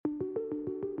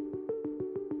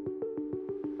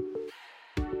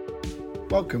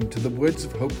Welcome to the Words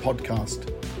of Hope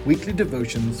podcast, weekly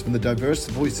devotions from the diverse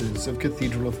voices of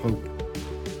Cathedral of Hope.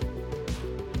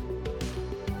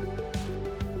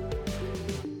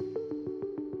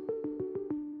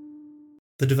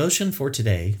 The devotion for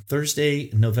today, Thursday,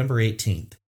 November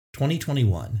 18th,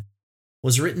 2021,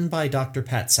 was written by Dr.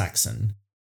 Pat Saxon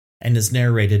and is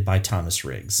narrated by Thomas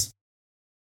Riggs.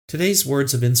 Today's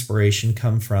words of inspiration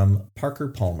come from Parker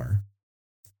Palmer.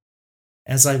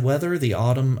 As I weather the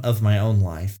autumn of my own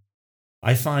life,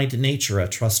 I find nature a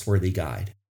trustworthy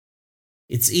guide.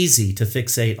 It's easy to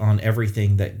fixate on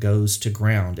everything that goes to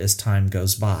ground as time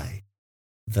goes by.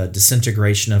 The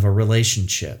disintegration of a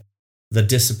relationship, the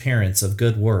disappearance of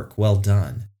good work well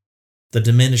done, the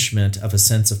diminishment of a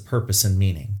sense of purpose and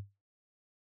meaning.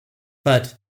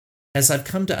 But as I've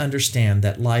come to understand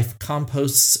that life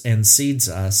composts and seeds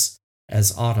us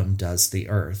as autumn does the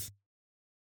earth,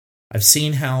 I've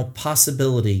seen how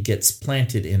possibility gets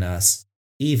planted in us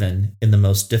even in the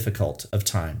most difficult of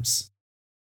times.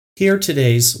 Hear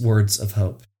today's words of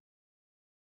hope.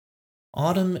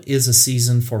 Autumn is a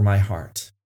season for my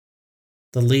heart.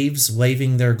 The leaves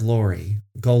waving their glory,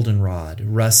 goldenrod,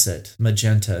 russet,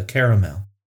 magenta, caramel.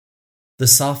 The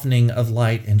softening of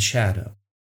light and shadow.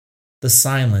 The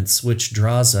silence which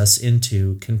draws us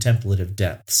into contemplative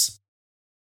depths.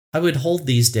 I would hold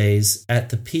these days at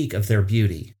the peak of their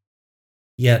beauty.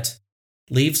 Yet,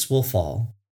 leaves will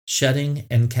fall, shedding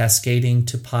and cascading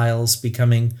to piles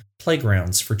becoming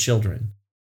playgrounds for children.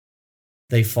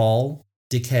 They fall,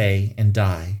 decay, and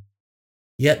die,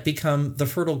 yet become the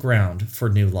fertile ground for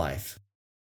new life.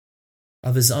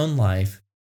 Of his own life,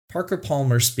 Parker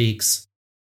Palmer speaks,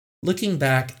 "Looking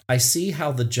back, I see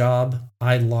how the job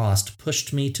I lost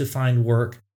pushed me to find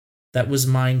work that was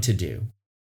mine to do.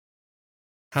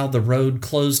 How the road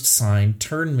closed sign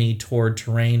turned me toward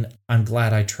terrain I'm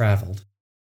glad I traveled.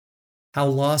 How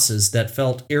losses that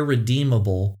felt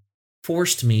irredeemable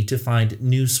forced me to find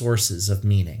new sources of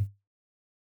meaning.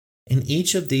 In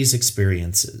each of these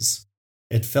experiences,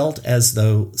 it felt as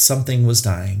though something was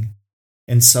dying,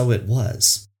 and so it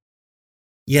was.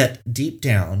 Yet deep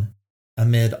down,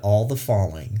 amid all the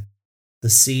falling, the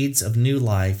seeds of new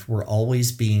life were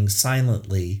always being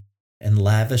silently and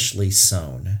lavishly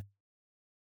sown."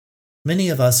 Many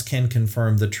of us can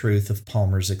confirm the truth of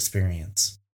Palmer's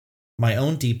experience. My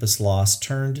own deepest loss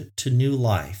turned to new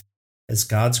life as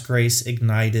God's grace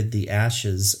ignited the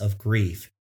ashes of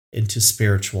grief into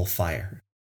spiritual fire.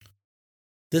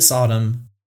 This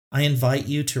autumn, I invite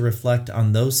you to reflect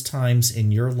on those times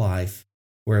in your life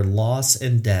where loss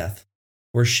and death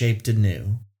were shaped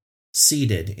anew,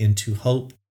 seeded into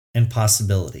hope and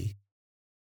possibility.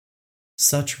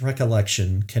 Such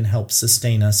recollection can help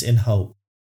sustain us in hope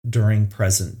during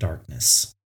present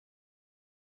darkness.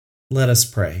 Let us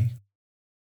pray.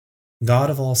 God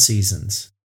of all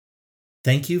seasons,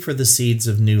 thank you for the seeds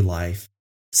of new life,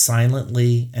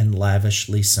 silently and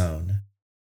lavishly sown,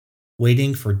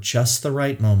 waiting for just the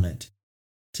right moment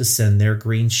to send their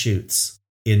green shoots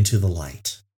into the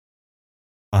light.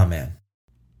 Amen.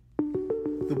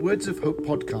 The Words of Hope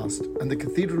podcast and the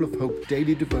Cathedral of Hope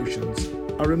daily devotions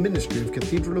are a ministry of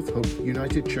Cathedral of Hope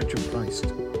United Church of Christ.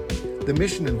 The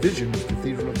mission and vision of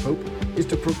Cathedral of Hope is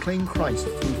to proclaim Christ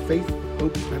through faith,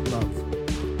 hope, and love.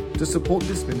 To support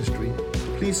this ministry,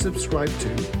 please subscribe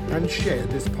to and share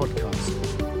this podcast.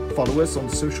 Follow us on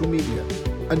social media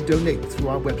and donate through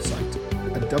our website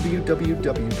at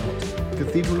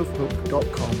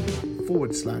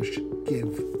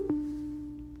www.cathedralofhope.com/give.